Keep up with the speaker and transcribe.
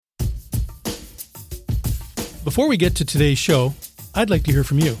Before we get to today's show, I'd like to hear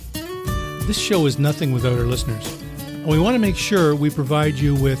from you. This show is nothing without our listeners, and we want to make sure we provide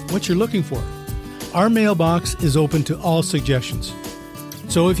you with what you're looking for. Our mailbox is open to all suggestions.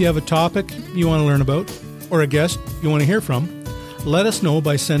 So if you have a topic you want to learn about or a guest you want to hear from, let us know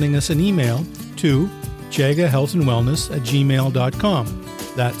by sending us an email to chagahealthandwellness@gmail.com.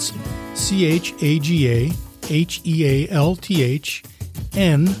 That's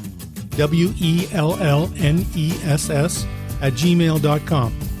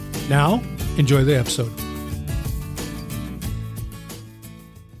CHAGAHEALTHNWELLNESS@gmail.com. Now, enjoy the episode.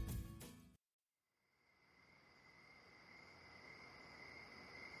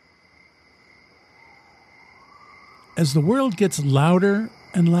 As the world gets louder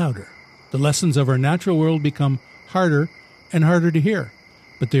and louder, the lessons of our natural world become harder and harder to hear,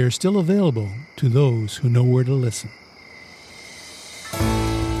 but they are still available to those who know where to listen.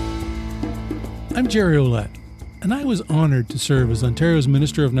 I'm Jerry Ouellette, and I was honored to serve as Ontario's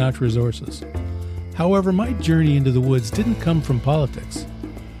Minister of Natural Resources. However, my journey into the woods didn't come from politics.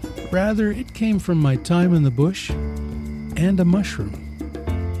 Rather, it came from my time in the bush and a mushroom.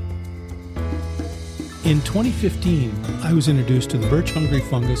 In 2015, I was introduced to the birch-hungry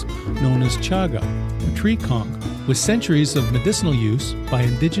fungus known as chaga, a tree conch, with centuries of medicinal use by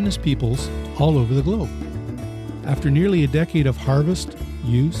indigenous peoples all over the globe. After nearly a decade of harvest,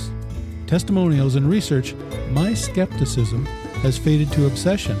 use, testimonials, and research, my skepticism has faded to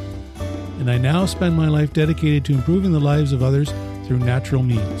obsession, and I now spend my life dedicated to improving the lives of others through natural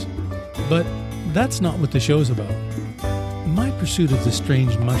means. But that's not what the show's about. My pursuit of this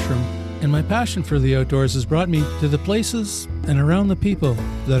strange mushroom and my passion for the outdoors has brought me to the places and around the people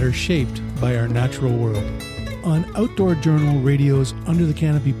that are shaped by our natural world. On Outdoor Journal Radio's Under the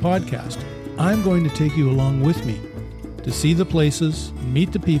Canopy podcast, I'm going to take you along with me to see the places,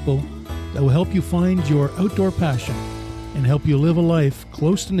 meet the people that will help you find your outdoor passion and help you live a life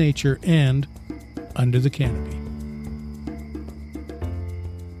close to nature and under the canopy.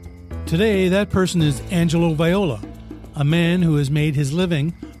 Today, that person is Angelo Viola, a man who has made his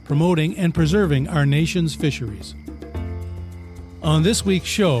living promoting and preserving our nation's fisheries. On this week's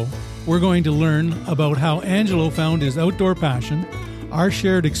show, we're going to learn about how Angelo found his outdoor passion, our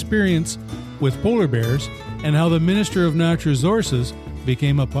shared experience with polar bears, and how the Minister of Natural Resources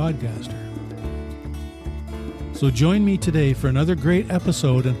became a podcaster. So join me today for another great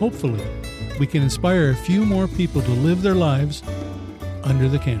episode, and hopefully we can inspire a few more people to live their lives under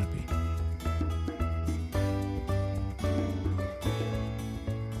the canopy.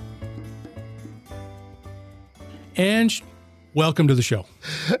 Ange, welcome to the show.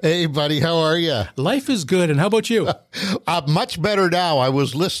 Hey, buddy, how are you? Life is good, and how about you? Much better now. I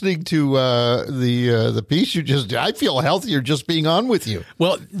was listening to the piece you just did. I feel healthier just being on with you.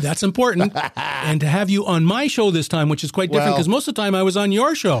 Well, that's important. And to have you on my show this time, which is quite different, because most of the time I was on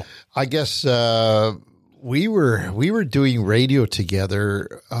your show. I guess we were doing radio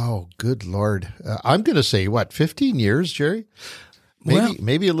together. Oh, good Lord. I'm going to say, 15 years, Jerry?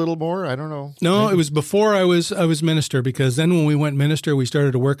 Maybe a little more. I don't know. No, maybe. It was before I was minister, because then when we went minister, we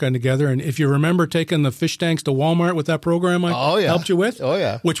started to work on together. And if you remember taking the fish tanks to Walmart with that program I helped you with,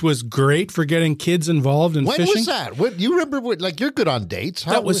 which was great for getting kids involved in fishing. When was that? What you remember? You're good on dates.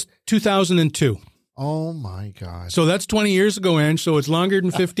 That was 2002. Oh my God! So that's 20 years ago, Ange. So it's longer than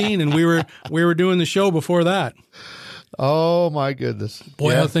 15, and we were doing the show before that. Oh my goodness!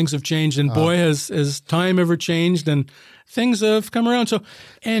 Boy, how things have changed, and boy, has time ever changed, and things have come around. So,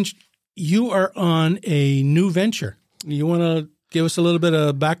 Ange, you are on a new venture. You want to give us a little bit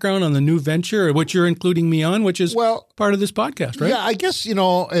of background on the new venture, which you're including me on, which is part of this podcast, right? Yeah, I guess,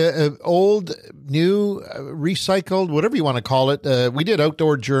 old, new, recycled, whatever you want to call it. We did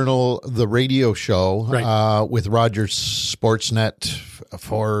Outdoor Journal, the radio show, with Rogers Sportsnet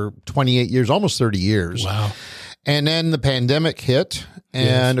for 28 years, almost 30 years. Wow. And then the pandemic hit,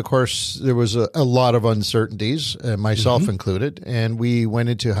 and of course there was a lot of uncertainties, myself included, and we went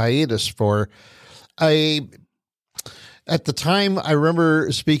into hiatus for at the time. I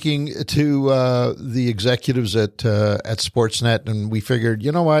remember speaking to the executives at Sportsnet, and we figured,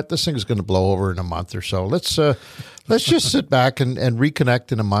 you know what, this thing is going to blow over in a month or so. Let's just sit back and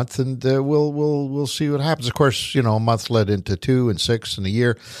reconnect in a month, and we'll see what happens. Of course, a month led into 2 and 6 and a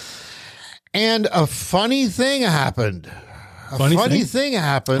year. And a funny thing happened. Funny thing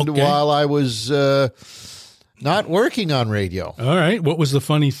happened while I was not working on radio. All right. What was the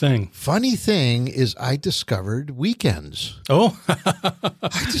funny thing? Funny thing is I discovered weekends. Oh.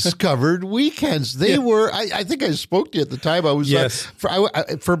 I discovered weekends. They were, I think I spoke to you at the time. I was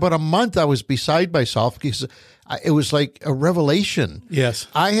for about a month, I was beside myself because it was like a revelation. Yes.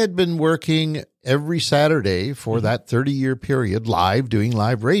 I had been working every Saturday for that 30-year period doing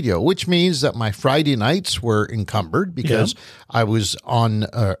live radio, which means that my Friday nights were encumbered because I was on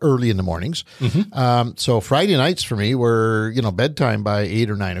early in the mornings. So Friday nights for me were, bedtime by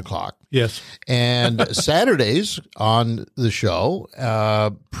 8 or 9 o'clock. Yes. And Saturdays on the show,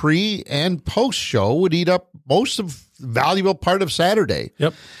 pre and post show would eat up most of the valuable part of Saturday.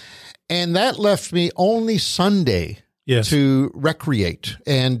 Yep. And that left me only Sunday to recreate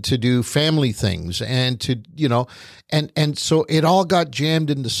and to do family things and to, and so it all got jammed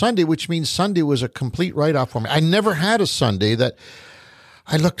into Sunday, which means Sunday was a complete write-off for me. I never had a Sunday that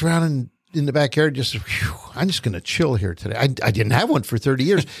I looked around and in the backyard, just, I'm just going to chill here today. I didn't have one for 30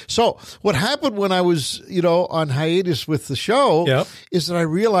 years. So what happened when I was, on hiatus with the show is that I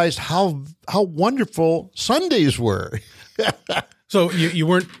realized how wonderful Sundays were. So you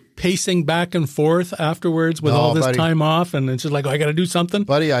weren't pacing back and forth afterwards with all this time off, and it's just like, I got to do something?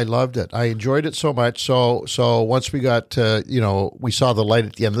 Buddy, I loved it. I enjoyed it so much. So once we got, we saw the light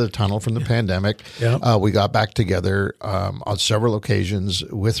at the end of the tunnel from the pandemic. We got back together on several occasions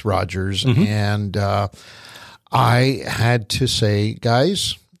with Rogers, and I had to say,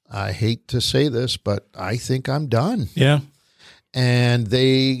 guys, I hate to say this, but I think I'm done. Yeah. And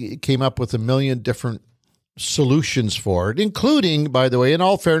they came up with a million different solutions for it, including, by the way, in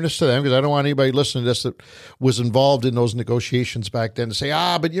all fairness to them, because I don't want anybody listening to this that was involved in those negotiations back then to say,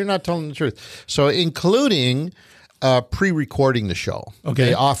 but you're not telling the truth. So including pre-recording the show. Okay.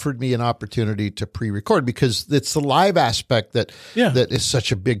 They offered me an opportunity to pre-record because it's the live aspect that is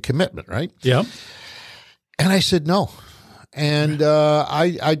such a big commitment, right? Yeah. And I said no. And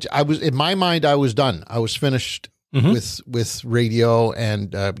I was, in my mind, I was done. I was finished with radio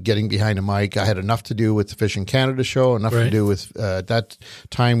and getting behind a mic. I had enough to do with the Fishing Canada show, enough to do with at that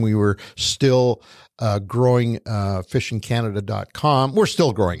time we were still growing fishingcanada.com. We're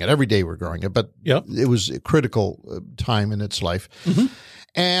still growing it. Every day we're growing it, but it was a critical time in its life.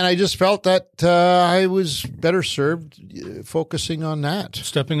 And I just felt that I was better served focusing on that.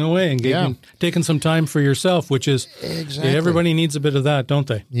 Stepping away and taking some time for yourself, which is everybody needs a bit of that, don't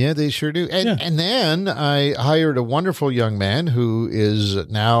they? Yeah, they sure do. And then I hired a wonderful young man who is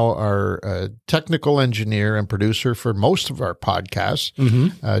now our technical engineer and producer for most of our podcasts,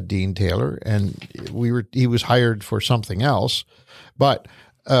 Dean Taylor. And he was hired for something else, but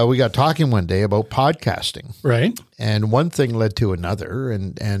we got talking one day about podcasting, right? And one thing led to another,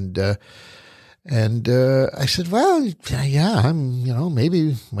 and I said, well,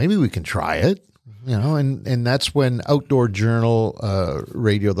 maybe we can try it, and that's when Outdoor Journal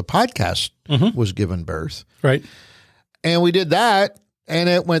Radio, the podcast, was given birth, right? And we did that, and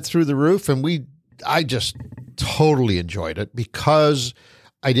it went through the roof, and I just totally enjoyed it because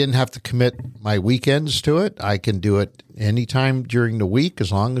I didn't have to commit my weekends to it. I can do it anytime during the week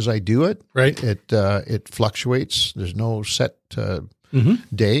as long as I do it. Right. It fluctuates. There's no set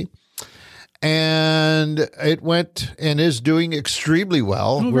day. And it went and is doing extremely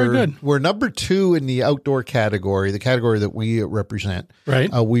well. Oh, very good. We're number 2 in the outdoor category, the category that we represent.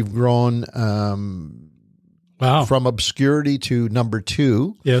 Right. We've grown wow. from obscurity to number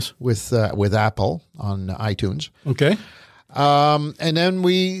 2. Yes. With Apple on iTunes. Okay. And then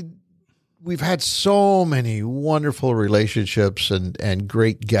we've had so many wonderful relationships and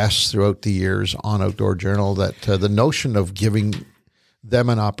great guests throughout the years on Outdoor Journal that the notion of giving them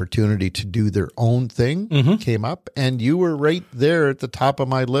an opportunity to do their own thing came up. And you were right there at the top of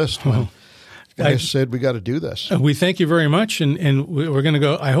my list when I said we got to do this. We thank you very much. And we're going to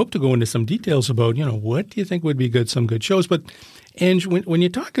go, I hope to go into some details about, what do you think would be some good shows? But, Ange, when you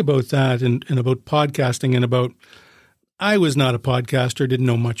talk about that and about podcasting and about, I was not a podcaster, didn't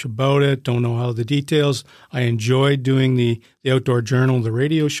know much about it, don't know all the details. I enjoyed doing the Outdoor Journal, the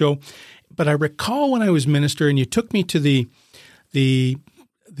radio show. But I recall when I was minister and you took me to the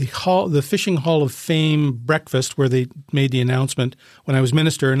Fishing Hall of Fame breakfast where they made the announcement when I was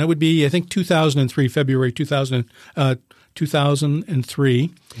minister. And that would be, I think, 2003, February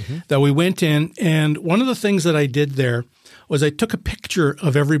 2003, that we went in. And one of the things that I did there was I took a picture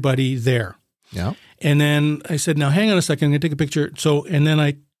of everybody there. Yeah. And then I said, now hang on a second, I'm going to take a picture. And then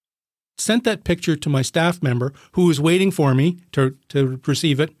I sent that picture to my staff member who was waiting for me to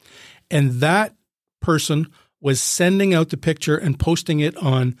receive it. And that person was sending out the picture and posting it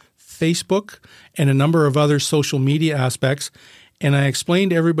on Facebook and a number of other social media aspects. And I explained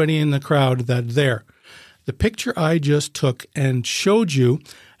to everybody in the crowd that the picture I just took and showed you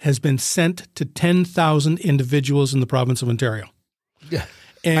has been sent to 10,000 individuals in the province of Ontario. Yeah.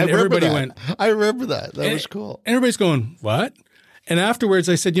 And everybody went. I remember that. That was cool. Everybody's going, what? And afterwards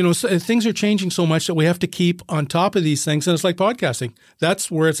I said, things are changing so much that we have to keep on top of these things. And it's like podcasting.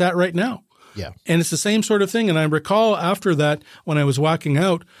 That's where it's at right now. Yeah. And it's the same sort of thing. And I recall after that, when I was walking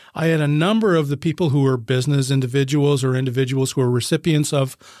out, I had a number of the people who were business individuals or individuals who were recipients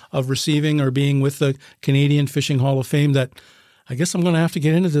of receiving or being with the Canadian Fishing Hall of Fame that I guess I'm going to have to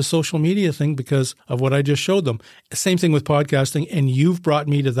get into this social media thing because of what I just showed them. Same thing with podcasting, and you've brought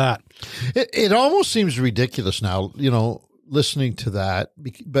me to that. It almost seems ridiculous now, listening to that.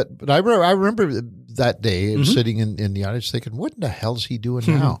 But I remember that day sitting in the audience thinking, what in the hell is he doing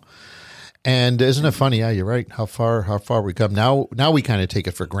now? And isn't it funny? Yeah, you're right. How far we come now. Now we kind of take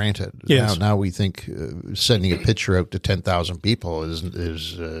it for granted. Yes. Now we think sending a picture out to 10,000 people is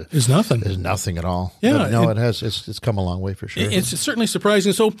nothing. Is nothing at all. Yeah, but no, it's come a long way for sure. It's certainly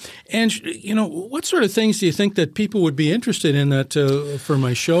surprising. So, and what sort of things do you think that people would be interested in that for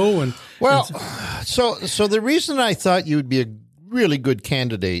my show? And so the reason I thought you would be a really good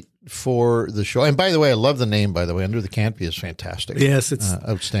candidate for the show, and by the way, I love the name. By the way, Under the Canopy is fantastic. Yes, it's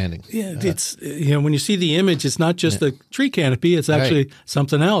outstanding. Yeah, it's when you see the image, it's not just the tree canopy; it's actually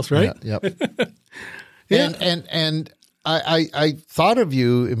something else, right? Yeah. Yep. And I thought of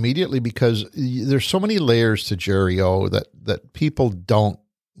you immediately because there's so many layers to Jerry O that people don't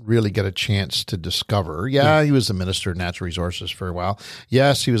really get a chance to discover. Yeah, he was the Minister of Natural Resources for a while.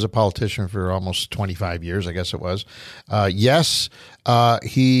 Yes, he was a politician for almost 25 years, I guess it was. Yes,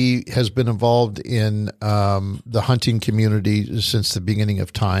 he has been involved in the hunting community since the beginning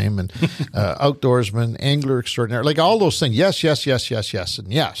of time, and outdoorsman, angler extraordinaire, like all those things. Yes,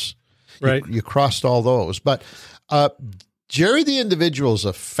 and yes. Right. You crossed all those. But Jerry the individual is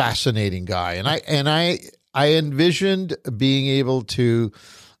a fascinating guy, and I envisioned being able to,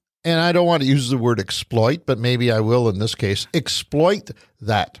 and I don't want to use the word exploit, but maybe I will in this case, exploit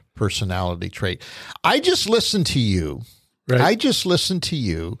that personality trait. I just listened to you. Right. I just listened to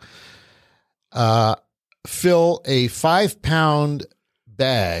you fill a 5-pound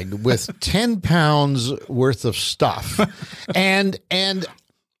bag with 10 pounds worth of stuff. and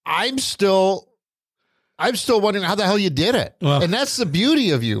I'm still wondering how the hell you did it. Well, and that's the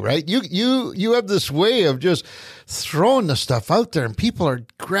beauty of you, right? You have this way of just throwing the stuff out there, and people are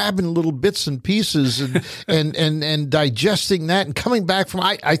grabbing little bits and pieces and digesting that and coming back from.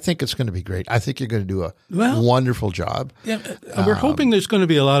 I think it's going to be great. I think you're going to do a wonderful job. Yeah, we're hoping there's going to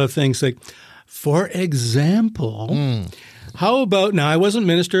be a lot of things. Like, for example, how about now? I wasn't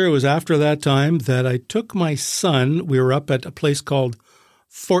minister. It was after that time that I took my son. We were up at a place called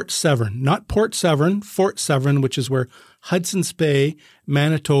Fort Severn, not Port Severn, Fort Severn, which is where Hudson's Bay,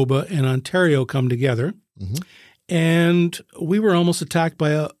 Manitoba, and Ontario come together. Mm-hmm. And we were almost attacked by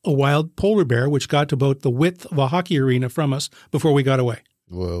a wild polar bear, which got to about the width of a hockey arena from us before we got away.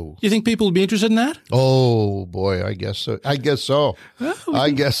 Whoa. Do you think people would be interested in that? Oh, boy, I guess so. I guess so.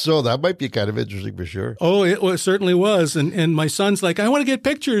 That might be kind of interesting for sure. Oh, it certainly was. And my son's like, I want to get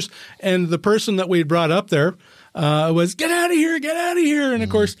pictures. And the person that we brought up there was, get out of here. And of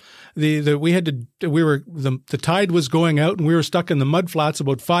course, the tide was going out, and we were stuck in the mud flats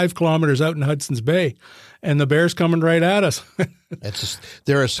about 5 kilometers out in Hudson's Bay, and the bear's coming right at us.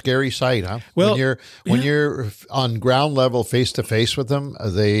 They're a scary sight, huh? Well, when you're on ground level, face to face with them,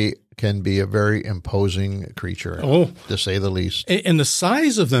 they can be a very imposing creature, to say the least. And the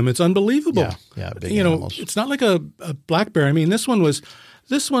size of them, it's unbelievable. Yeah, big animals. It's not like a black bear. I mean, this one was,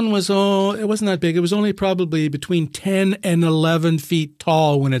 it wasn't that big. It was only probably between 10 and 11 feet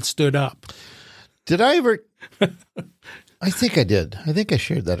tall when it stood up. Did I ever? I think I did. I think I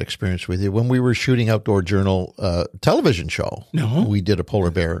shared that experience with you when we were shooting Outdoor Journal television show. No. We did a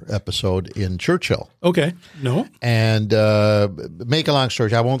polar bear episode in Churchill. Okay. No. And make a long story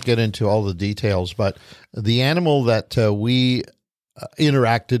short, I won't get into all the details, but the animal that we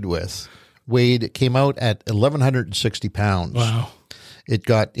interacted with came out at 1,160 pounds. Wow. It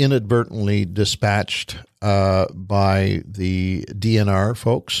got inadvertently dispatched by the DNR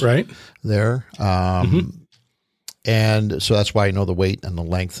folks there. And so that's why I know the weight and the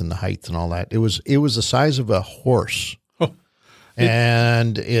length and the height and all that. It was the size of a horse. Oh.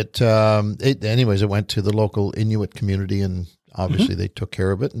 And it went to the local Inuit community, and obviously they took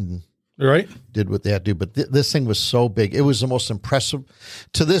care of it and did what they had to do. But this thing was so big. It was the most impressive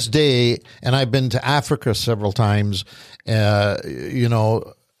to this day. And I've been to Africa several times, and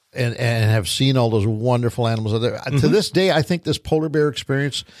have seen all those wonderful animals out there. Mm-hmm. To this day, I think this polar bear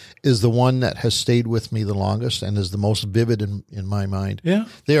experience is the one that has stayed with me the longest and is the most vivid in my mind. Yeah.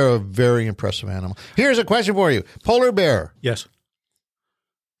 They are a very impressive animal. Here's a question for you. Polar bear. Yes.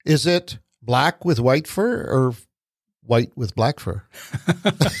 Is it black with white fur or white with black fur?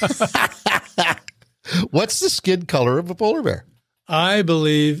 What's the skin color of a polar bear? I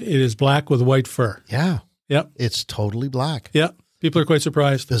believe it is black with white fur. Yeah. Yep. It's totally black. Yep. People are quite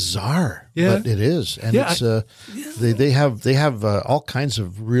surprised. Bizarre, Yeah. but it is, and Yeah, it's they have all kinds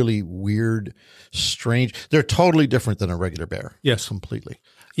of really weird, strange. They're totally different than a regular bear. Yes. Completely.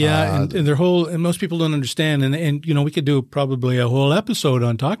 Yeah, and their whole, and most people don't understand, and you know, we could do probably a whole episode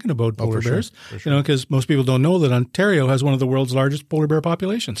on talking about polar bears, you know, because most people don't know that Ontario has one of the world's largest polar bear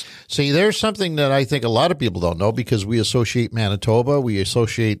populations. See, there's something that I think a lot of people don't know, because we associate Manitoba, we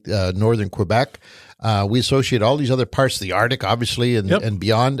associate northern Quebec, we associate all these other parts of the Arctic, obviously, and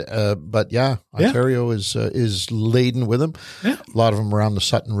beyond. But Ontario is laden with them. Yeah. A lot of them around the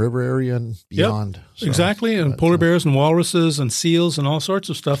Sutton River area and beyond. Yep. So, exactly, and polar bears and walruses and seals and all sorts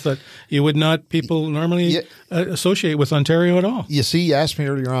of stuff that you would not people normally associate with Ontario at all. You see, you asked me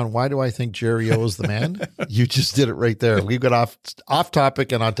earlier on, why do I think Jerry O is the man? You just did it right there. We got off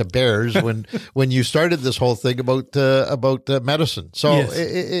topic and onto bears when you started this whole thing about medicine. So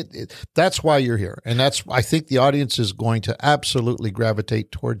yes. That's why you're here, and I think the audience is going to absolutely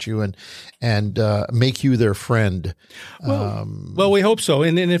gravitate towards you and make you their friend. Well, we hope so.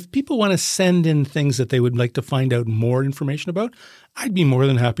 And if people want to send in things that they would like to find out more information about, I'd be more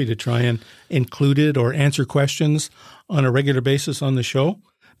than happy to try and include it or answer questions on a regular basis on the show,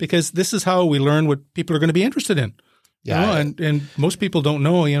 because this is how we learn what people are going to be interested in. Yeah. You know, and most people don't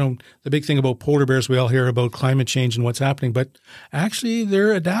know, you know, the big thing about polar bears, we all hear about climate change and what's happening, but actually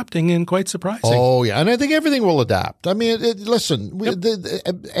they're adapting and quite surprising. Oh, yeah. And I think everything will adapt. I mean, listen,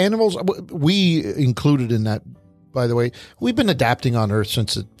 the animals, we included in that, by the way, we've been adapting on Earth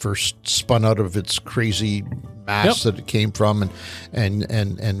since it first spun out of its crazy mass that it came from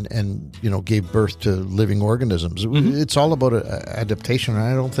and you know, gave birth to living organisms. Mm-hmm. It's all about adaptation, and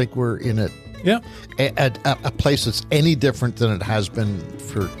I don't think we're in it. Yeah, a place that's any different than it has been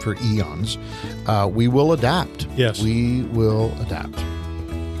for eons. We will adapt. Yes, we will adapt.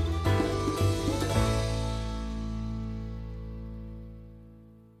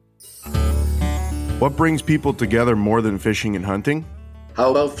 What brings people together more than fishing and hunting?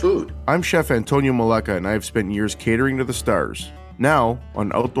 How about food? I'm Chef Antonio Maleka, and I have spent years catering to the stars. Now,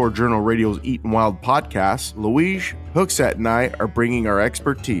 on Outdoor Journal Radio's Eatin' Wild podcast, Louise, Hookset, and I are bringing our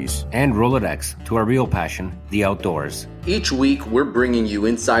expertise and Rolodex to our real passion, the outdoors. Each week, we're bringing you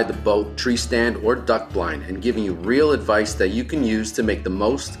inside the boat, tree stand, or duck blind and giving you real advice that you can use to make the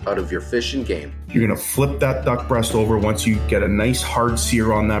most out of your fish and game. You're going to flip that duck breast over once you get a nice hard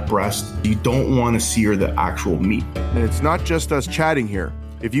sear on that breast. You don't want to sear the actual meat. And it's not just us chatting here.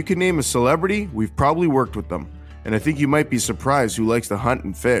 If you can name a celebrity, we've probably worked with them. And I think you might be surprised who likes to hunt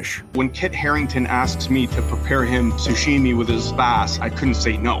and fish. When Kit Harington asks me to prepare him sashimi with his bass, I couldn't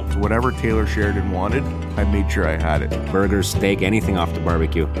say no. Whatever Taylor Sheridan wanted, I made sure I had it. Burgers, steak, anything off the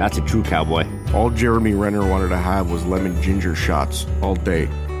barbecue. That's a true cowboy. All Jeremy Renner wanted to have was lemon ginger shots all day.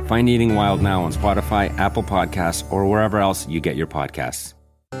 Find Eating Wild now on Spotify, Apple Podcasts, or wherever else you get your podcasts.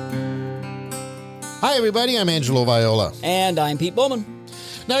 Hi, everybody. I'm Angelo Viola. And I'm Pete Bowman.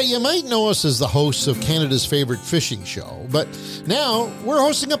 Now, you might know us as the hosts of Canada's favorite fishing show, but now we're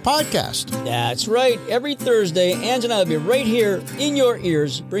hosting a podcast. That's right. Every Thursday, Ange and I will be right here in your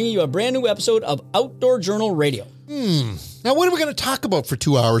ears, bringing you a brand new episode of Outdoor Journal Radio. Now, what are we going to talk about for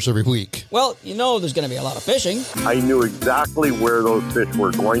 2 hours every week? Well, you know there's going to be a lot of fishing. I knew exactly where those fish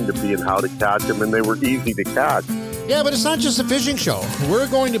were going to be and how to catch them, and they were easy to catch. Yeah, but it's not just a fishing show. We're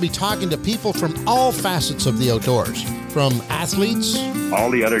going to be talking to people from all facets of the outdoors, from athletes. All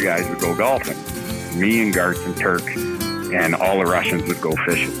the other guys would go golfing. Me and Garth and Turk and all the Russians would go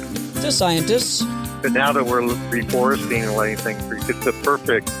fishing. To scientists. But now that we're reforesting and letting things free, it's the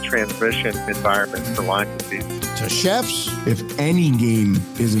perfect transmission environment for line disease. To chefs. If any game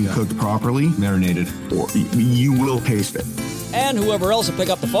isn't cooked properly, marinated, you will taste it. And whoever else will pick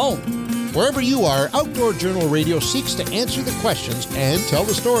up the phone. Wherever you are, Outdoor Journal Radio seeks to answer the questions and tell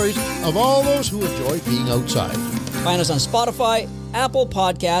the stories of all those who enjoy being outside. Find us on Spotify, Apple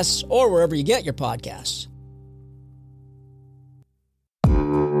Podcasts, or wherever you get your podcasts.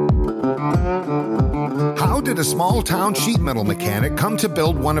 How did a small-town sheet metal mechanic come to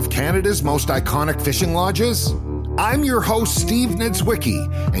build one of Canada's most iconic fishing lodges? I'm your host, Steve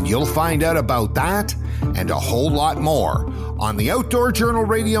Niedzwicki, and you'll find out about that and a whole lot more on the Outdoor Journal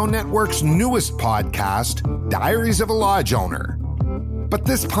Radio Network's newest podcast, Diaries of a Lodge Owner. But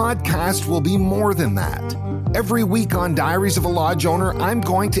this podcast will be more than that. Every week on Diaries of a Lodge Owner, I'm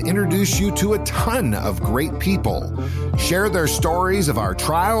going to introduce you to a ton of great people, share their stories of our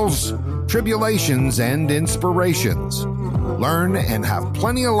trials, tribulations, and inspirations. Learn and have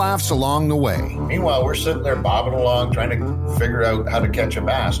plenty of laughs along the way. Meanwhile, we're sitting there bobbing along, trying to figure out how to catch a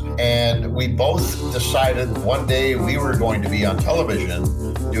bass. And we both decided one day we were going to be on television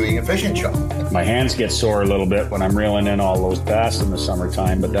doing a fishing show. My hands get sore a little bit when I'm reeling in all those bass in the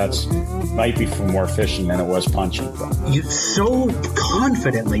summertime, but that's might be for more fishing than it was punching. You so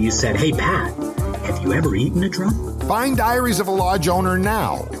confidently you said, "Hey Pat, have you ever eaten a drum?" Find Diaries of a Lodge Owner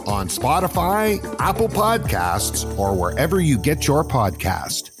now on Spotify, Apple Podcasts, or wherever you get your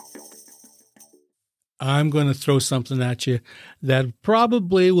podcast. I'm going to throw something at you that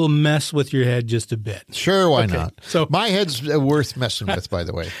probably will mess with your head just a bit. Sure, why not? So my head's worth messing with, by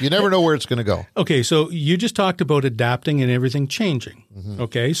the way. You never know where it's going to go. Okay, so you just talked about adapting and everything changing. Mm-hmm.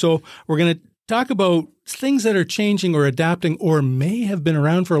 Okay, so we're going to talk about things that are changing or adapting or may have been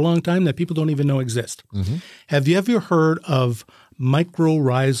around for a long time that people don't even know exist. Mm-hmm. Have you ever heard of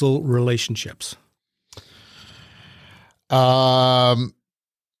mycorrhizal relationships? No.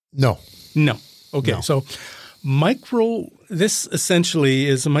 No. Okay, no. So this essentially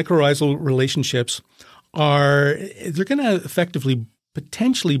is mycorrhizal relationships they're going to effectively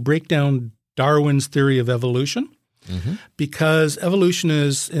potentially break down Darwin's theory of evolution because evolution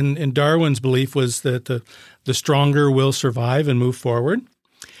is, in Darwin's belief, was that the stronger will survive and move forward.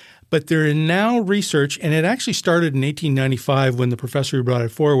 But there is now research, and it actually started in 1895 when the professor who brought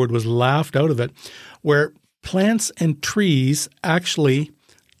it forward was laughed out of it, where plants and trees actually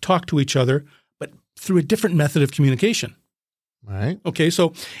talk to each other through a different method of communication. Right. Okay,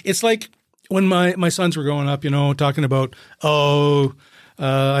 so it's like when my sons were growing up, talking about,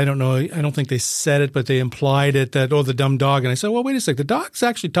 I don't know, I don't think they said it, but they implied it that, the dumb dog. And I said, well, wait a sec, the dogs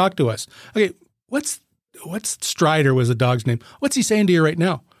actually talk to us. Okay, what's Strider was the dog's name. What's he saying to you right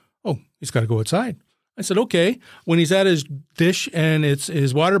now? Oh, he's got to go outside. I said, okay, when he's at his dish and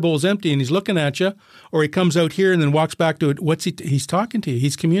his water bowl's empty and he's looking at you, or he comes out here and then walks back to it, he's talking to you,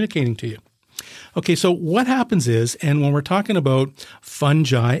 he's communicating to you. Okay, so what happens is, and when we're talking about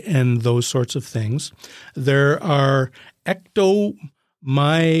fungi and those sorts of things, there are mycorrhizal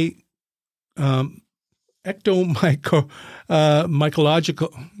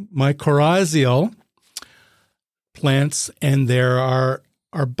plants, and there are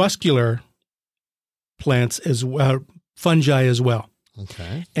arbuscular plants as well, fungi as well.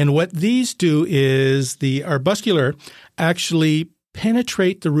 Okay. And what these do is the arbuscular actually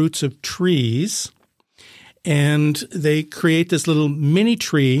penetrate the roots of trees, and they create this little mini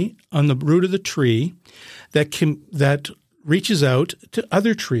tree on the root of the tree that reaches out to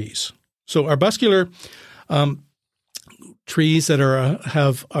other trees. So arbuscular trees that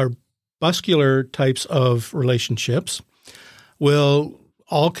have arbuscular types of relationships will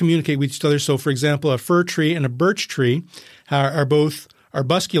all communicate with each other. So, for example, a fir tree and a birch tree are both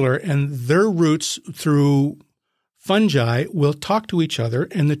arbuscular, and their roots through fungi will talk to each other,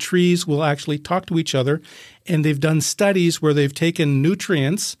 and the trees will actually talk to each other. And they've done studies where they've taken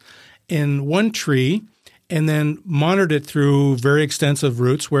nutrients in one tree and then monitored it through very extensive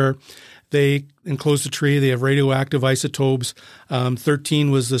roots where they enclose the tree. They have radioactive isotopes. 13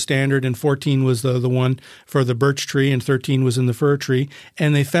 was the standard, and 14 was the one for the birch tree, and 13 was in the fir tree.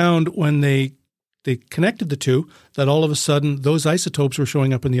 And they found when they connected the two that all of a sudden those isotopes were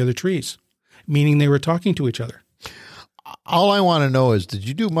showing up in the other trees, meaning they were talking to each other. All I want to know is, did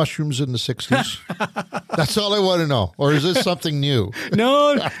you do mushrooms in the 60s? That's all I want to know. Or is this something new?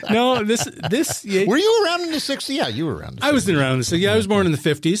 No. This. Yeah. Were you around in the 60s? Yeah, you were around. I was around in the 60s. Yeah, I was born in the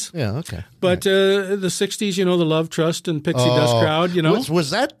 50s. Yeah, okay. But the 60s, the Love Trust and Pixie Dust crowd, Was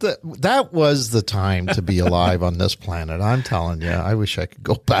that that was the time to be alive on this planet? I'm telling you, I wish I could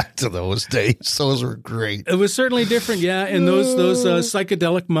go back to those days. Those were great. It was certainly different, yeah. And those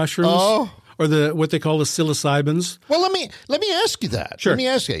psychedelic mushrooms. Oh. Or what they call the psilocybins. Well, let me ask you that. Sure. Let me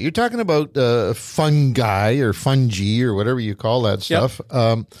ask you. You're talking about fungi or fungi or whatever you call that stuff.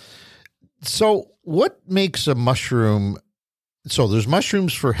 Yep. So what makes a mushroom? So there's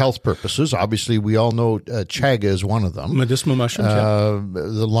mushrooms for health purposes. Obviously, we all know chaga is one of them. Medicinal mushrooms.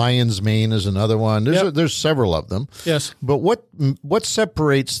 The lion's mane is another one. There's several of them. Yes. But what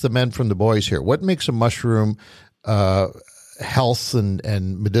separates the men from the boys here? What makes a mushroom health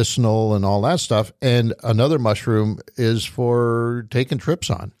and medicinal and all that stuff, and another mushroom is for taking trips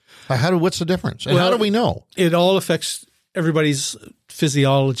on? What's the difference? And how do we know? It all affects everybody's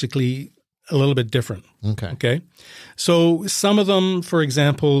physiologically a little bit different. Okay. So some of them, for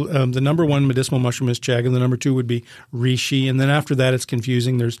example, the number one medicinal mushroom is chaga, and the number two would be reishi. And then after that, it's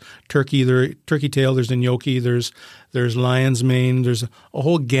confusing. There's turkey tail, there's gnocchi, there's lion's mane. There's a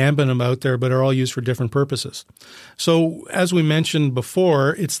whole gambit of them out there, but are all used for different purposes. So as we mentioned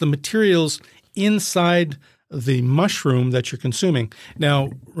before, it's the materials inside the mushroom that you're consuming. Now,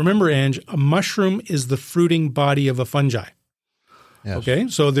 remember, Ange, a mushroom is the fruiting body of a fungi. Yes. Okay,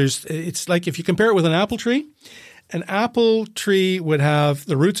 so it's like if you compare it with an apple tree, an apple tree would have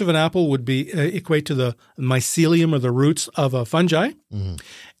the roots of an apple would be equate to the mycelium or the roots of a fungi. Mm-hmm.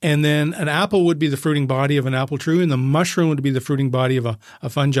 And then an apple would be the fruiting body of an apple tree, and the mushroom would be the fruiting body of a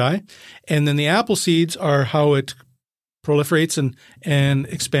fungi. And then the apple seeds are how it proliferates and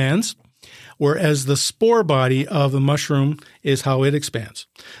expands, whereas the spore body of the mushroom is how it expands.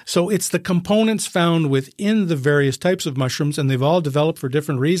 So it's the components found within the various types of mushrooms, and they've all developed for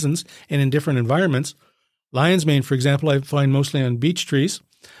different reasons and in different environments. Lion's mane, for example, I find mostly on beech trees.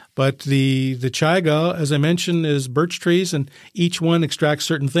 But the chaga, as I mentioned, is birch trees, and each one extracts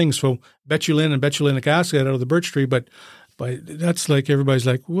certain things. So betulin and betulinic acid out of the birch tree, but that's like everybody's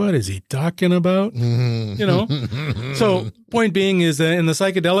like, what is he talking about? Mm-hmm. You know? So point being is that in the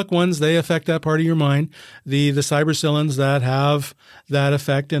psychedelic ones, they affect that part of your mind. The cyberpsilins that have that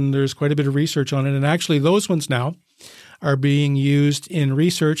effect, and there's quite a bit of research on it. And actually those ones now are being used in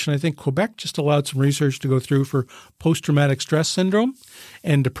research, and I think Quebec just allowed some research to go through for post-traumatic stress syndrome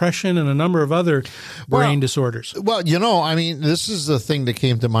and depression and a number of other brain disorders. Well, you know, I mean, this is the thing that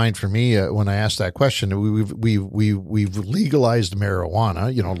came to mind for me when I asked that question. We've legalized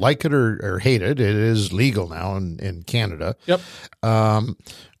marijuana, you know, like it or hate it. It is legal now in Canada. Yep.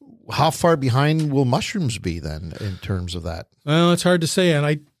 How far behind will mushrooms be then in terms of that? Well, it's hard to say, and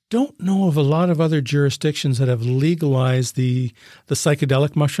I don't know of a lot of other jurisdictions that have legalized the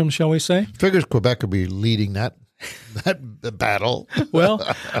psychedelic mushrooms, shall we say? Figures Quebec will be leading that battle. Well,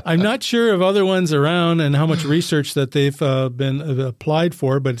 I'm not sure of other ones around and how much research that they've been applied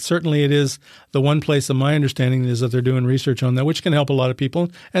for, but certainly it is the one place of my understanding is that they're doing research on that, which can help a lot of people.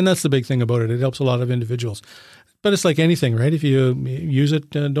 And that's the big thing about it. It helps a lot of individuals. But it's like anything, right? If you use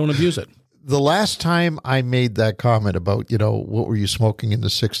it, don't abuse it. The last time I made that comment about, you know, what were you smoking in the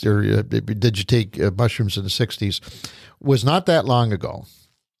 60s, or did you take mushrooms in the 60s, was not that long ago.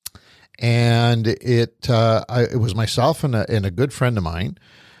 And it was myself and a good friend of mine.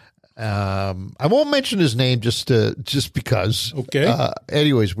 I won't mention his name just because. Okay.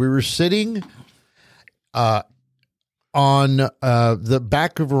 Anyways, we were sitting on the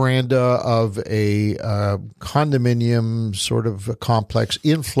back veranda of a condominium sort of complex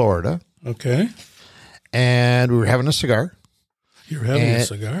in Florida. Okay. And we were having a cigar. You're having a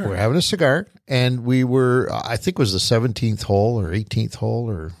cigar. We're having a cigar. And we were, I think it was the 17th hole or 18th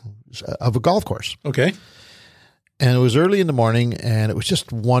hole of a golf course. Okay. And it was early in the morning, and it was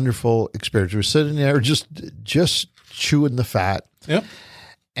just a wonderful experience. We were sitting there just chewing the fat. Yep.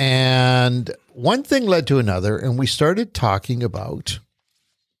 And one thing led to another, and we started talking about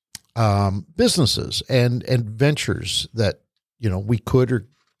businesses and ventures that, you know, we could or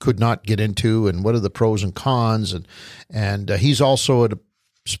could not get into, and what are the pros and cons. And he's also at a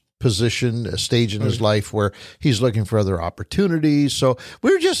stage in his life where he's looking for other opportunities. So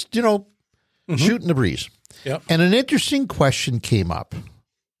we were just, you know, shooting the breeze. Yep. And an interesting question came up.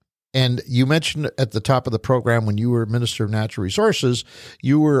 And you mentioned at the top of the program, when you were Minister of Natural Resources,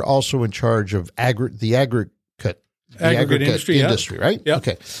 you were also in charge of the aggregate industry, right? Yep.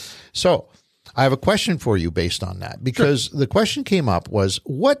 Okay. So I have a question for you based on that, because the question came up was,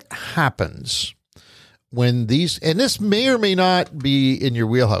 what happens when these, and this may or may not be in your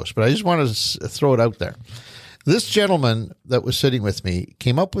wheelhouse, but I just want to throw it out there. This gentleman that was sitting with me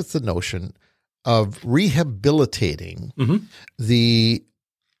came up with the notion of rehabilitating the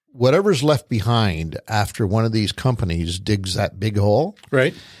whatever's left behind after one of these companies digs that big hole.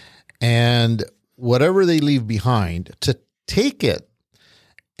 Right. And whatever they leave behind, to take it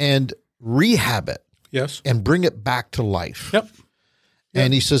and rehab it. Yes. And bring it back to life. Yep.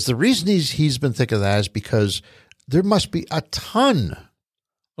 And he says the reason he's been thinking of that is because there must be a ton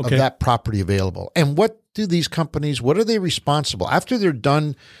of that property available. And what do these companies, what are they responsible after they're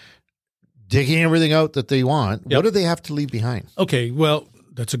done digging everything out that they want? What do they have to leave behind? Okay. Well,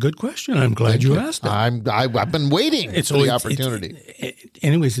 that's a good question. I'm glad you asked it. I've been waiting for the opportunity.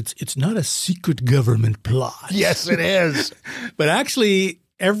 Anyways, it's not a secret government plot. Yes, it is. But actually,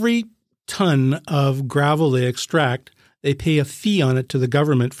 every ton of gravel they extract, they pay a fee on it to the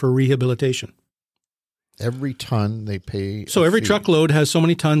government for rehabilitation. Every ton they pay. So every truckload has so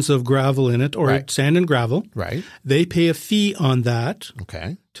many tons of gravel in it, or sand and gravel. Right. They pay a fee on that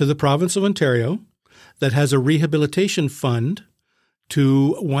to the province of Ontario that has a rehabilitation fund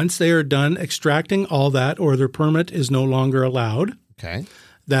to, once they are done extracting all that, or their permit is no longer allowed,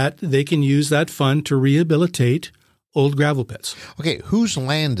 that they can use that fund to rehabilitate old gravel pits. Okay, whose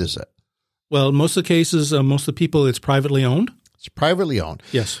land is it? Well, most of the cases, most of the people, it's privately owned. It's privately owned.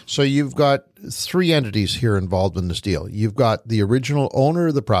 Yes. So you've got three entities here involved in this deal. You've got the original owner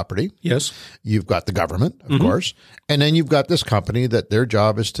of the property. Yes. You've got the government, of course. And then you've got this company that their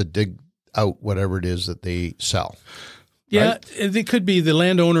job is to dig out whatever it is that they sell. Yeah, right? it could be the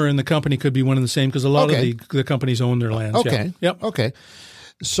landowner and the company could be one and the same because a lot of the companies own their lands. Okay. Yeah. Yep. Okay.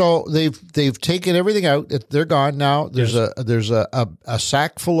 So they've taken everything out. They're gone now. There's a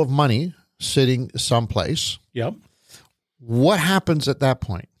sack full of money sitting someplace. Yep. What happens at that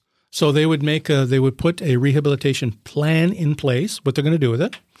point? So they would put a rehabilitation plan in place. What they're going to do with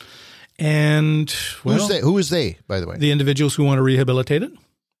it, and who is they? By the way, the individuals who want to rehabilitate it.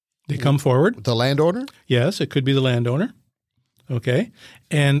 They come forward. The landowner? Yes, it could be the landowner. Okay.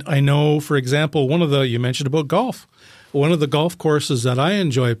 And I know, for example, you mentioned about golf. One of the golf courses that I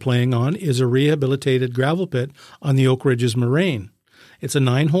enjoy playing on is a rehabilitated gravel pit on the Oak Ridges Moraine. It's a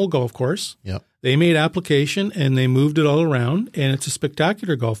 9-hole golf course. Yep. They made application and they moved it all around, and it's a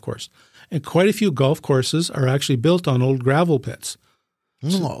spectacular golf course. And quite a few golf courses are actually built on old gravel pits.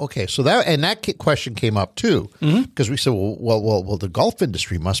 Okay. So that question came up too, because we said, well, the golf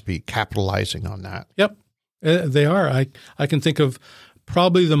industry must be capitalizing on that. Yep, they are. I can think of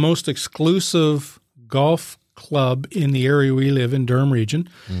probably the most exclusive golf club in the area we live in, Durham region,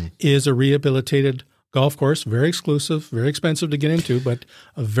 is a rehabilitated golf course. Very exclusive, very expensive to get into, but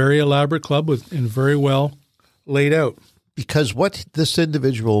a very elaborate club and very well laid out. Because what this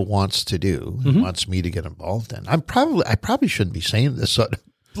individual wants to do, wants me to get involved in, I probably shouldn't be saying this on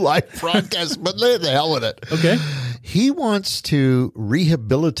live broadcast, but lay the hell with it. Okay. He wants to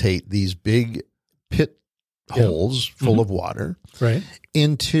rehabilitate these big pit holes full of water, right,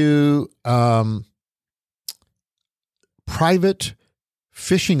 into private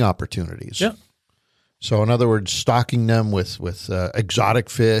fishing opportunities. Yeah. So, in other words, stocking them with exotic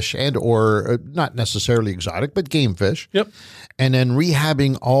fish or not necessarily exotic, but game fish. Yep. And then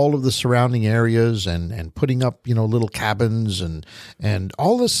rehabbing all of the surrounding areas and putting up, little cabins and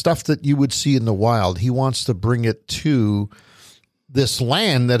all the stuff that you would see in the wild. He wants to bring it to this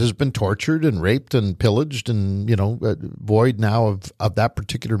land that has been tortured and raped and pillaged and, void now of that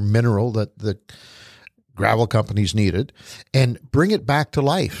particular mineral that the gravel companies needed, and bring it back to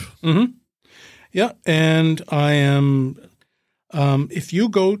life. Mm-hmm. Yeah, and I am. If you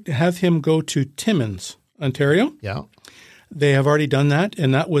have him go to Timmins, Ontario, they have already done that,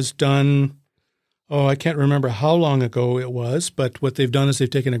 and that was done. Oh, I can't remember how long ago it was, but what they've done is they've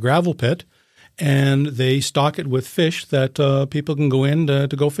taken a gravel pit and they stock it with fish that people can go in to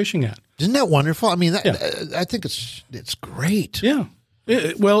go fishing at. Isn't that wonderful? I mean, I think it's great. Yeah.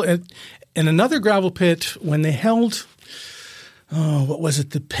 And another gravel pit when they held. Oh, what was it?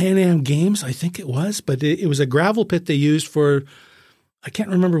 The Pan Am Games, I think it was. But it was a gravel pit they used for, I can't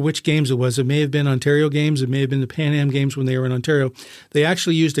remember which games it was. It may have been Ontario Games. It may have been the Pan Am Games when they were in Ontario. They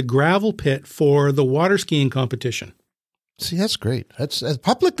actually used a gravel pit for the water skiing competition. See, that's great. The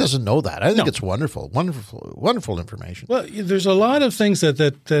public doesn't know that. I think it's wonderful, wonderful, wonderful information. Well, there's a lot of things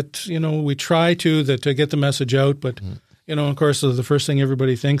that we try to get the message out, but of course, the first thing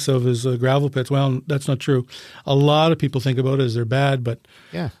everybody thinks of is gravel pits. Well, that's not true. A lot of people think about it as they're bad, but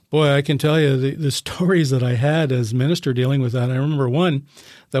boy, I can tell you the stories that I had as minister dealing with that. I remember one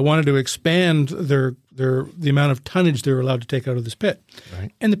that wanted to expand the amount of tonnage they were allowed to take out of this pit,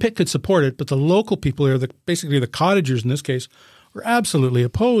 and the pit could support it, but the local people, basically the cottagers in this case, were absolutely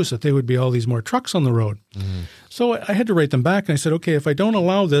opposed that there would be all these more trucks on the road. Mm-hmm. So I had to write them back, and I said, okay, if I don't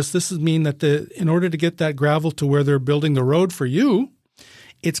allow this would mean that in order to get that gravel to where they're building the road for you,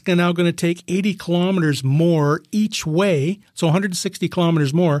 it's now going to take 80 kilometers more each way, so 160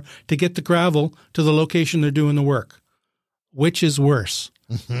 kilometers more to get the gravel to the location they're doing the work. Which is worse?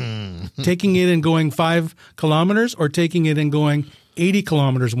 Taking it and going 5 kilometers or taking it and going 80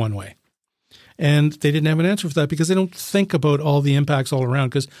 kilometers one way? And they didn't have an answer for that because they don't think about all the impacts all around.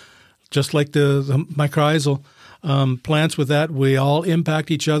 Because just like the mycorrhizal plants with that, we all impact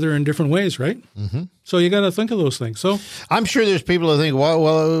each other in different ways, right? Mm-hmm. So you got to think of those things. So I'm sure there's people that think,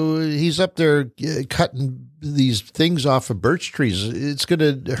 well, he's up there cutting these things off of birch trees. It's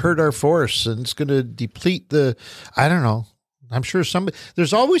going to hurt our forests and it's going to deplete I don't know. I'm sure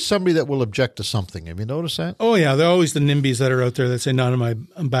there's always somebody that will object to something. Have you noticed that? Oh, yeah. There are always the NIMBYs that are out there that say, not in my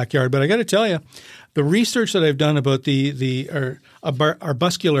backyard. But I got to tell you, the research that I've done about the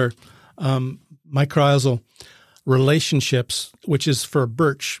arbuscular mycorrhizal relationships, which is for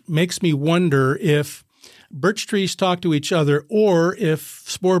birch, makes me wonder if birch trees talk to each other or if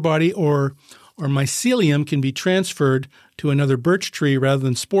spore body or mycelium can be transferred to another birch tree rather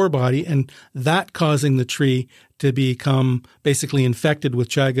than spore body, and that causing the tree to become basically infected with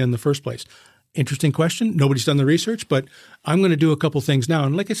chaga in the first place. Interesting question. Nobody's done the research, but I'm going to do a couple things now.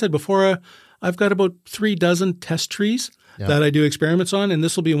 And like I said before, I've got about 36 test trees that I do experiments on, and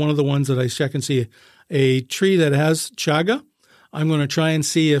this will be one of the ones that I check and see a tree that has chaga. I'm going to try and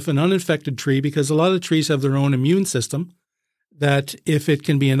see if an uninfected tree, because a lot of trees have their own immune system, that if it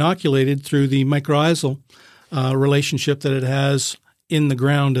can be inoculated through the mycorrhizal relationship that it has in the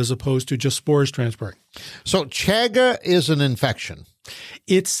ground as opposed to just spores transporting. So chaga is an infection.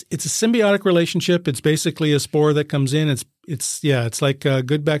 It's a symbiotic relationship. It's basically a spore that comes in. It's like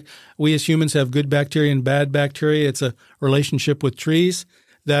we as humans have good bacteria and bad bacteria. It's a relationship with trees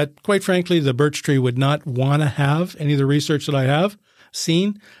that, quite frankly, the birch tree would not want to have. Any of the research that I have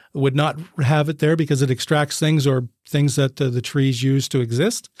seen would not have it there because it extracts things or things that the trees use to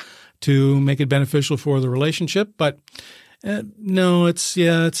exist to make it beneficial for the relationship. But no, I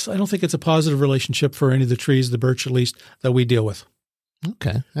don't think it's a positive relationship for any of the trees, the birch at least, that we deal with.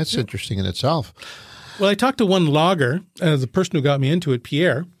 Okay. That's interesting in itself. Well, I talked to one logger, the person who got me into it,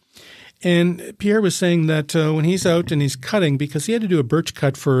 Pierre, and Pierre was saying that when he's out and he's cutting, because he had to do a birch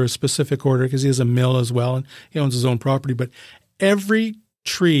cut for a specific order because he has a mill as well and he owns his own property, but every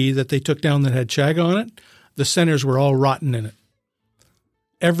tree that they took down that had chaga on it, the centers were all rotten in it.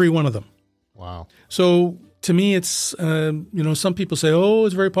 Every one of them. Wow. So to me, it's, some people say, oh,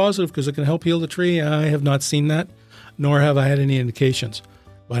 it's very positive because it can help heal the tree. I have not seen that, nor have I had any indications.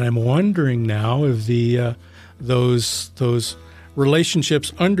 But I'm wondering now if those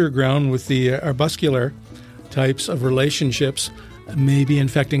relationships underground with the arbuscular types of relationships may be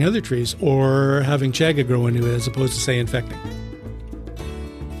infecting other trees or having chaga grow into it as opposed to, say, infecting.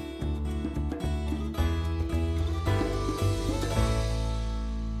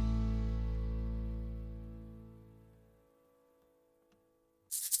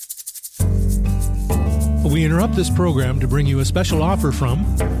 We interrupt this program to bring you a special offer from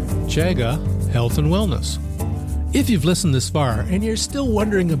Chaga Health and Wellness. If you've listened this far and you're still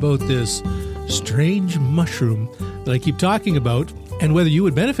wondering about this strange mushroom that I keep talking about and whether you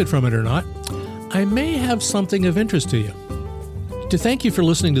would benefit from it or not, I may have something of interest to you. To thank you for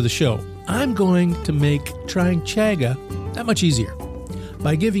listening to the show, I'm going to make trying chaga that much easier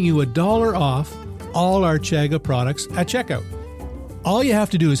by giving you $1 off all our chaga products at checkout. All you have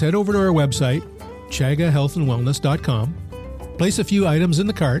to do is head over to our website, chagahealthandwellness.com, place a few items in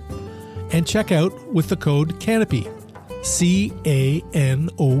the cart, and check out with the code CANOPY, CANOPY.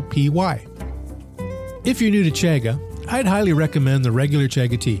 If you're new to chaga, I'd highly recommend the regular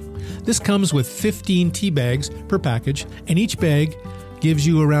chaga tea. This comes with 15 tea bags per package, and each bag gives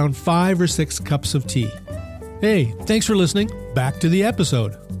you around 5 or 6 cups of tea. Hey, thanks for listening. Back to the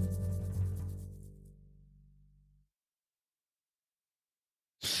episode.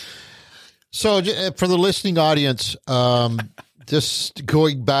 So for the listening audience, just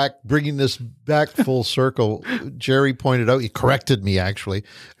going back, bringing this back full circle, Jerry pointed out, he corrected me actually,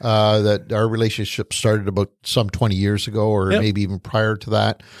 that our relationship started about some 20 years ago or maybe even prior to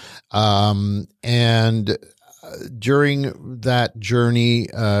that. And during that journey,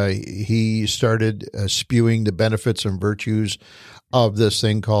 he started spewing the benefits and virtues of this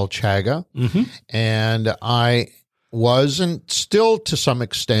thing called chaga. Mm-hmm. And I was, and still to some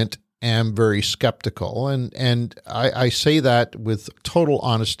extent, am very skeptical, and I say that with total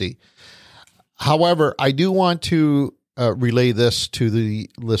honesty. However, I do want to relay this to the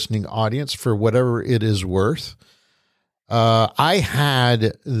listening audience for whatever it is worth. I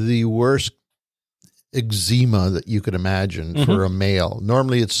had the worst eczema that you could imagine for a male.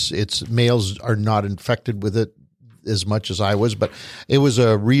 Normally, it's males are not infected with it as much as I was, but it was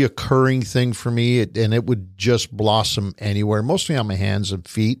a reoccurring thing for me, and it would just blossom anywhere, mostly on my hands and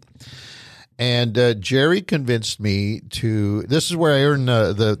feet. And Jerry convinced me to. This is where I earn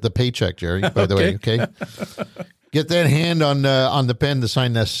the paycheck, Jerry. By the way, okay. Get that hand on the pen to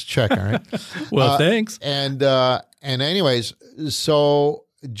sign this check. All right. Well, thanks. And anyways, so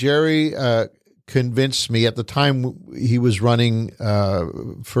Jerry convinced me at the time he was running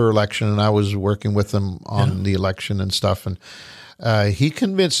for election, and I was working with him on the election and stuff. And he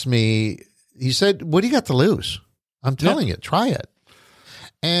convinced me. He said, "What do you got to lose? I'm telling you, try it."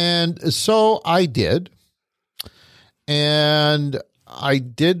 And so I did, and I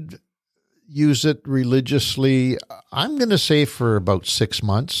did use it religiously. I'm going to say for about 6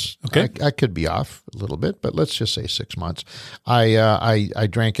 months. Okay, I could be off a little bit, but let's just say 6 months. I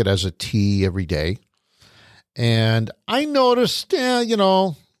drank it as a tea every day, and I noticed,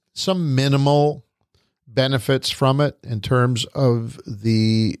 some minimal benefits from it in terms of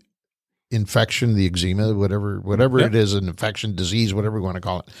the infection, the eczema, whatever it is, an infection, disease, whatever we want to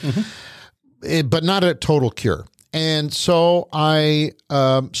call it, but not a total cure. And so I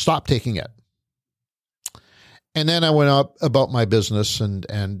stopped taking it. And then I went up about my business and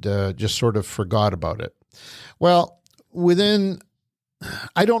just sort of forgot about it. Well, within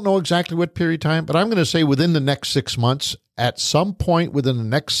I don't know exactly what period of time, but I'm going to say within the next 6 months, at some point within the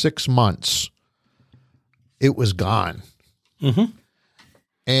next 6 months, it was gone. Mm-hmm.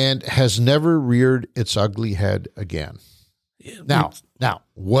 And has never reared its ugly head again. Now,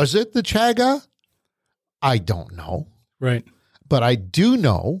 was it the chaga? I don't know. Right. But I do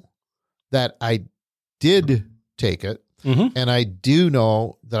know that I did take it, and I do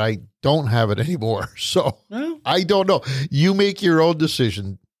know that I don't have it anymore. So I don't know. You make your own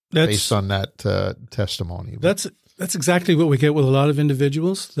decision based on that testimony. That's exactly what we get with a lot of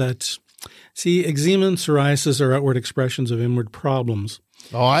individuals that see eczema and psoriasis are outward expressions of inward problems.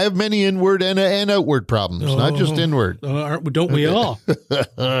 Oh, I have many inward and outward problems, not just inward. Don't we all?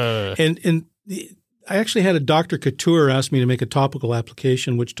 And I actually had a Dr. Couture ask me to make a topical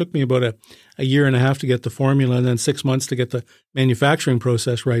application, which took me about a year and a half to get the formula and then 6 months to get the manufacturing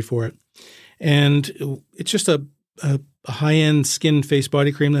process right for it. And it's just a high-end skin face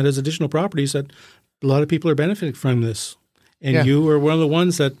body cream that has additional properties that a lot of people are benefiting from this. And you are one of the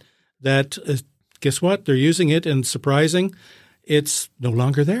ones that guess what? They're using it, and surprising, it's no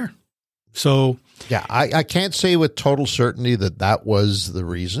longer there. So yeah, I can't say with total certainty that was the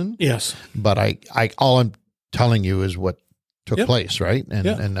reason. Yes, but I all I'm telling you is what took place, right?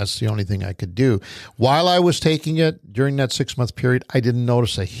 And that's the only thing I could do. While I was taking it during that 6 month period, I didn't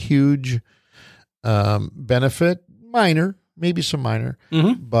notice a huge benefit, minor, maybe some minor,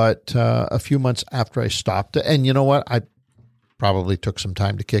 but a few months after I stopped it, and you know what? I probably took some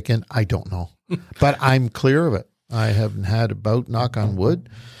time to kick in. I don't know, but I'm clear of it. I haven't had a bout, knock on wood,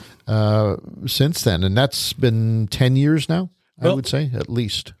 since then. And that's been 10 years now, I would say, at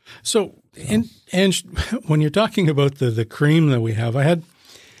least. So, and when you're talking about the cream that we have, I had,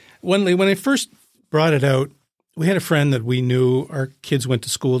 when I first brought it out, we had a friend that we knew. Our kids went to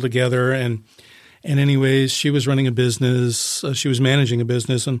school together, and anyways, she was running a business. She was managing a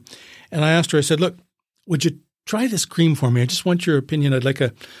business. And I asked her, I said, look, would you try this cream for me? I just want your opinion. I'd like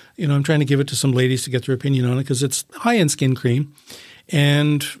I'm trying to give it to some ladies to get their opinion on it because it's high-end skin cream.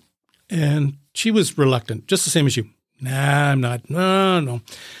 And she was reluctant, just the same as you. Nah, I'm not. No.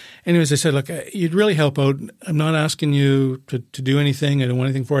 Anyways, I said, look, you'd really help out. I'm not asking you to do anything. I don't want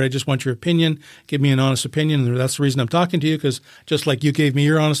anything for it. I just want your opinion. Give me an honest opinion. And that's the reason I'm talking to you, because just like you gave me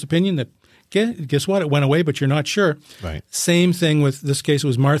your honest opinion that, guess what? It went away, but you're not sure. Right. Same thing with this case. It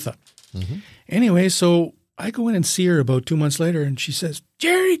was Martha. Mm-hmm. Anyway, so I go in and see her about 2 months later, and she says,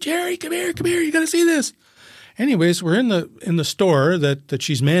 Jerry, come here. You got to see this. Anyways, we're in the store that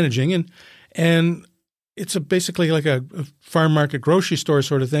she's managing, and it's basically like a farm market grocery store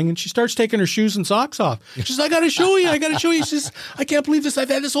sort of thing. And she starts taking her shoes and socks off. She says, I got to show you. She says, I can't believe this. I've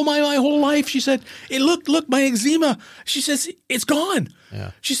had this all my whole life. She said, hey, look, my eczema. She says, it's gone.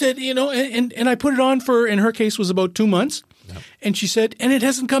 Yeah. She said, and I put it on for, in her case, was about 2 months. Yep. And she said, and it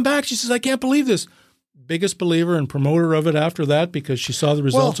hasn't come back. She says, I can't believe this. Biggest believer and promoter of it after that, because she saw the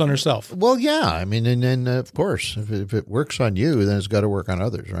results on herself. Well, yeah. I mean, and of course, if it works on you, then it's got to work on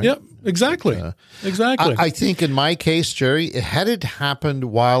others, right? Yep, exactly. Exactly. I think in my case, Jerry, had it happened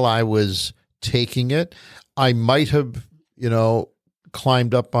while I was taking it, I might have,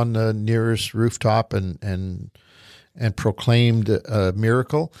 climbed up on the nearest rooftop and proclaimed a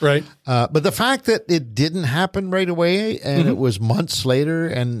miracle. Right. But the fact that it didn't happen right away, and it was months later,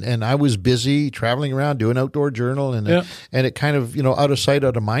 and I was busy traveling around doing Outdoor Journal, and it kind of, out of sight,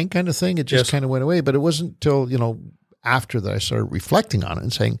 out of mind kind of thing, it just kind of went away. But it wasn't till, after that I started reflecting on it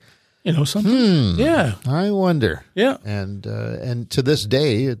and saying, something. Yeah. I wonder. Yeah. And to this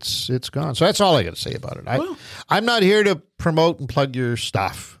day, it's gone. So that's all I got to say about it. I'm not here to promote and plug your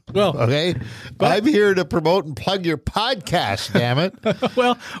stuff. Well, okay. I'm here to promote and plug your podcast, damn it.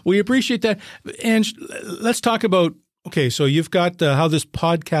 Well, we appreciate that. And let's talk about, so you've got how this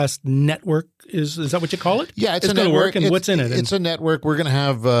podcast network is that what you call it? Yeah, it's going to work, and what's in it? It's a network. We're going to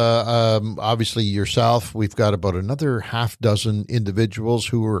have, obviously, yourself. We've got about another half dozen individuals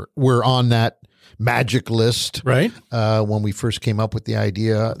who were on that magic list, right? When we first came up with the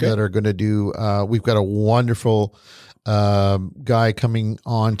idea, that are going to do, we've got a wonderful guy coming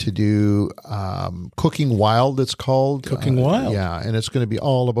on to do Cooking Wild, it's called. Cooking Wild. Yeah, and it's going to be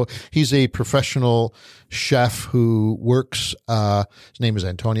all about, he's a professional chef who works, his name is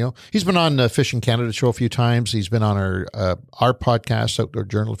Antonio. He's been on the Fishing Canada show a few times. He's been on our podcast, Outdoor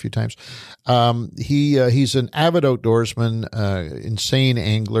Journal, a few times. He's an avid outdoorsman, insane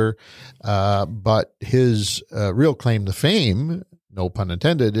angler, but his real claim to fame, no pun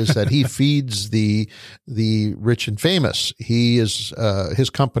intended, is that he feeds the rich and famous. He is his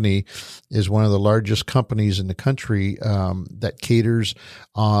company is one of the largest companies in the country that caters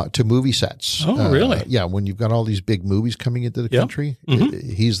to movie sets. Oh, really? Yeah, when you've got all these big movies coming into the country,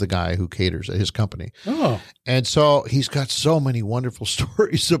 he's the guy who caters at his company. Oh, and so he's got so many wonderful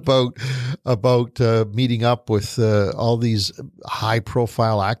stories about meeting up with all these high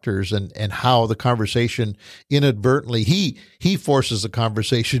profile actors and how the conversation inadvertently he forces the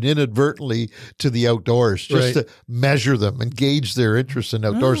conversation inadvertently to the outdoors just to measure them and gauge their interest in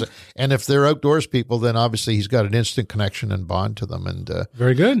outdoors. And if they're outdoors people, then obviously he's got an instant connection and bond to them. And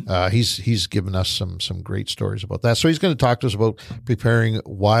very good. He's given us some great stories about that. So he's going to talk to us about preparing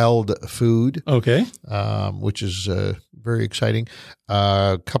wild food. Okay. Which is very exciting.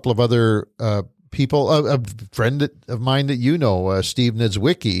 A couple of other people, a friend of mine that you know, Steve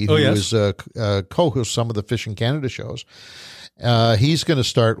Niedzwiecki, who is co-host some of the Fishing Canada shows. He's going to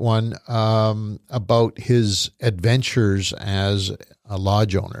start one about his adventures as a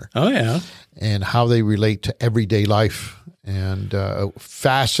lodge owner. Oh, yeah. And how they relate to everyday life. And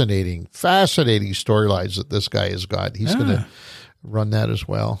fascinating storylines that this guy has got. He's going to run that as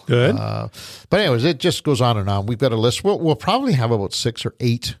well. Good. But anyways, it just goes on and on. We've got a list. We'll probably have about 6 or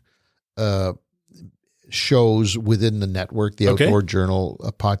 8 shows within the network, the Outdoor Journal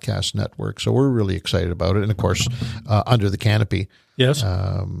podcast network. So we're really excited about it. And of course, Under the Canopy. Yes.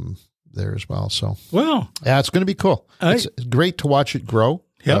 There as well. So, well, yeah, it's going to be cool. It's great to watch it grow.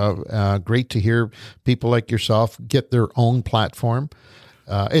 Yep. Great to hear people like yourself get their own platform.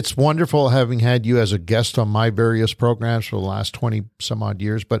 It's wonderful having had you as a guest on my various programs for the last 20 some odd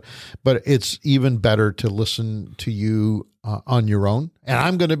years, but it's even better to listen to you on your own. And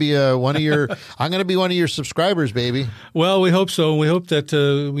I'm going to be one of your subscribers, baby. Well, we hope so. We hope that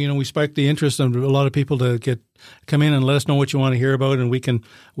we spike the interest of a lot of people to come in and let us know what you want to hear about, and we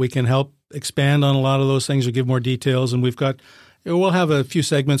can help expand on a lot of those things or give more details. And we'll have a few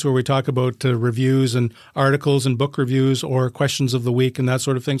segments where we talk about reviews and articles and book reviews or questions of the week and that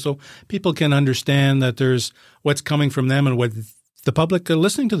sort of thing, so people can understand that there's what's coming from them and what the public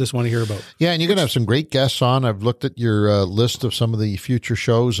listening to this want to hear about. Yeah, and you're going to have some great guests on. I've looked at your list of some of the future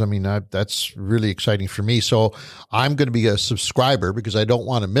shows. I mean, that's really exciting for me. So I'm going to be a subscriber because I don't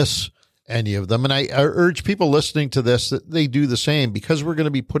want to miss any of them. And I urge people listening to this that they do the same, because we're going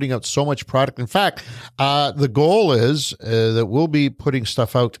to be putting out so much product. In fact, the goal is that we'll be putting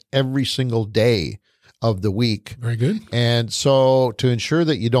stuff out every single day of the week. Very good. And so to ensure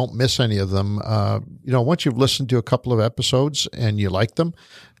that you don't miss any of them, once you've listened to a couple of episodes and you like them,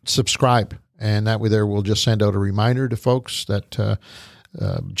 subscribe. And that way there we'll just send out a reminder to folks that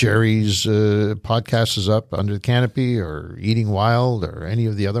Jerry's podcast is up, Under the Canopy or Eating Wild or any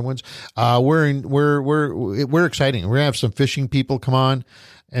of the other ones. We're exciting. We're gonna have some fishing people come on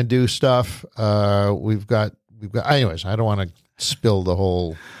and do stuff. We've got. Anyways, I don't want to spill the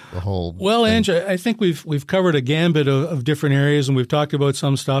whole. Well, Ange, I think we've covered a gambit of different areas, and we've talked about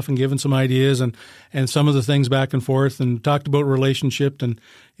some stuff and given some ideas and some of the things back and forth, and talked about relationship and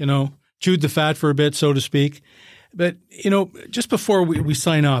chewed the fat for a bit, so to speak. But, just before we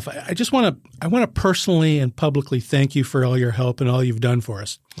sign off, I want to personally and publicly thank you for all your help and all you've done for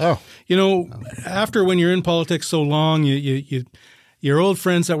us. Oh. After when you're in politics so long, your old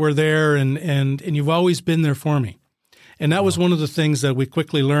friends that were there and you've always been there for me. And that was one of the things that we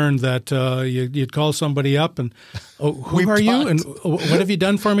quickly learned, that you'd call somebody up and, who are you? And what have you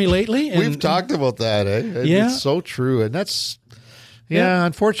done for me lately? And we've talked about that, eh? Yeah. It's so true. And that's... Yeah,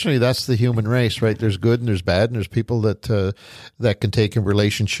 unfortunately, that's the human race, right? There's good and there's bad, and there's people that can take a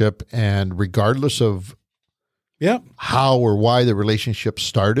relationship, and regardless of how or why the relationship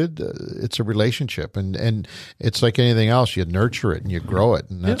started, it's a relationship, and it's like anything else. You nurture it and you grow it,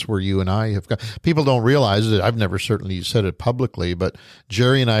 and that's where you and I have got. People don't realize it. I've never certainly said it publicly, but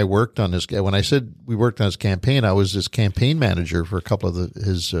Jerry and I worked on this. When I said we worked on his campaign, I was his campaign manager for a couple of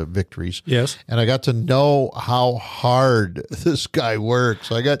his victories. Yes, and I got to know how hard this guy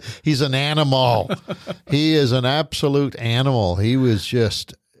works. He's an animal. He is an absolute animal. He was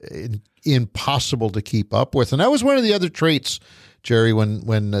just impossible to keep up with. And that was one of the other traits, Jerry,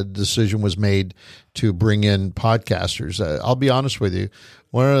 when the decision was made to bring in podcasters. I'll be honest with you,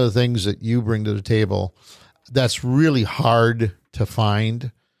 one of the things that you bring to the table that's really hard to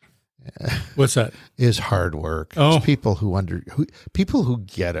find. What's that? Is hard work. Oh. It's people who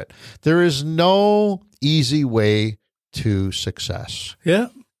get it. There is no easy way to success. Yeah.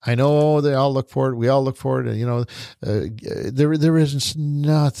 I know they all look for it. We all look for it. And, there is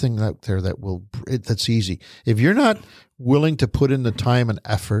nothing out there that's easy. If you're not willing to put in the time and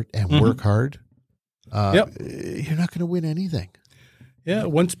effort and work hard, you're not going to win anything. Yeah,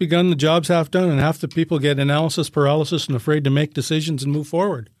 once begun, the job's half done, and half the people get analysis paralysis and afraid to make decisions and move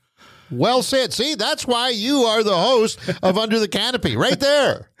forward. Well said. See, that's why you are the host of Under the Canopy, right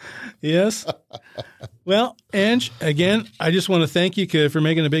there. Yes. Well, Ange, again, I just want to thank you for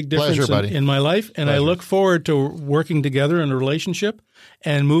making a big difference in my life, and I look forward to working together in a relationship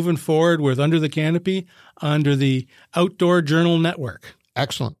and moving forward with Under the Canopy under the Outdoor Journal Network.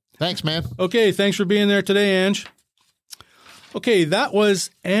 Excellent. Thanks, man. Okay, thanks for being there today, Ange. Okay, that was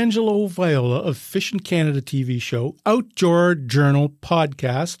Angelo Viola of Fishin' Canada TV show, Outdoor Journal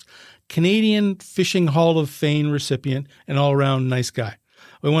podcast, Canadian Fishing Hall of Fame recipient, and all-around nice guy.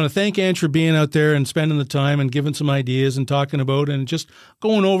 We want to thank Ange for being out there and spending the time and giving some ideas and talking about and just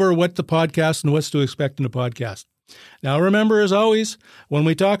going over what the podcast and what's to expect in the podcast. Now, remember, as always, when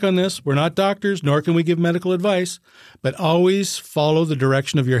we talk on this, we're not doctors, nor can we give medical advice, but always follow the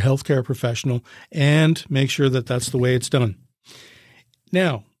direction of your healthcare professional and make sure that that's the way it's done.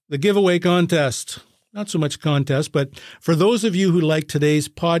 Now, the giveaway contest. Not so much contest, but for those of you who like today's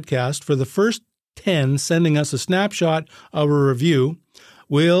podcast, for the first 10 sending us a snapshot of a review,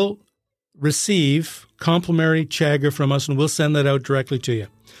 we'll receive complimentary Chagga from us, and we'll send that out directly to you.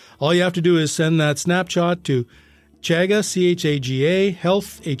 All you have to do is send that snapshot to Chagga, C-H-A-G-A,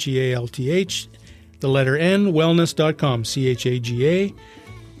 health, H-E-A-L-T-H, the letter N, wellness.com, C-H-A-G-A,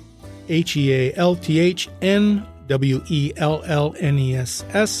 H-E-A-L-T-H-N, WELLNESS.com.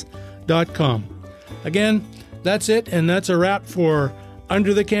 Again, that's it, and that's a wrap for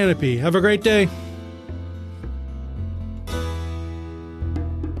Under the Canopy. Have a great day.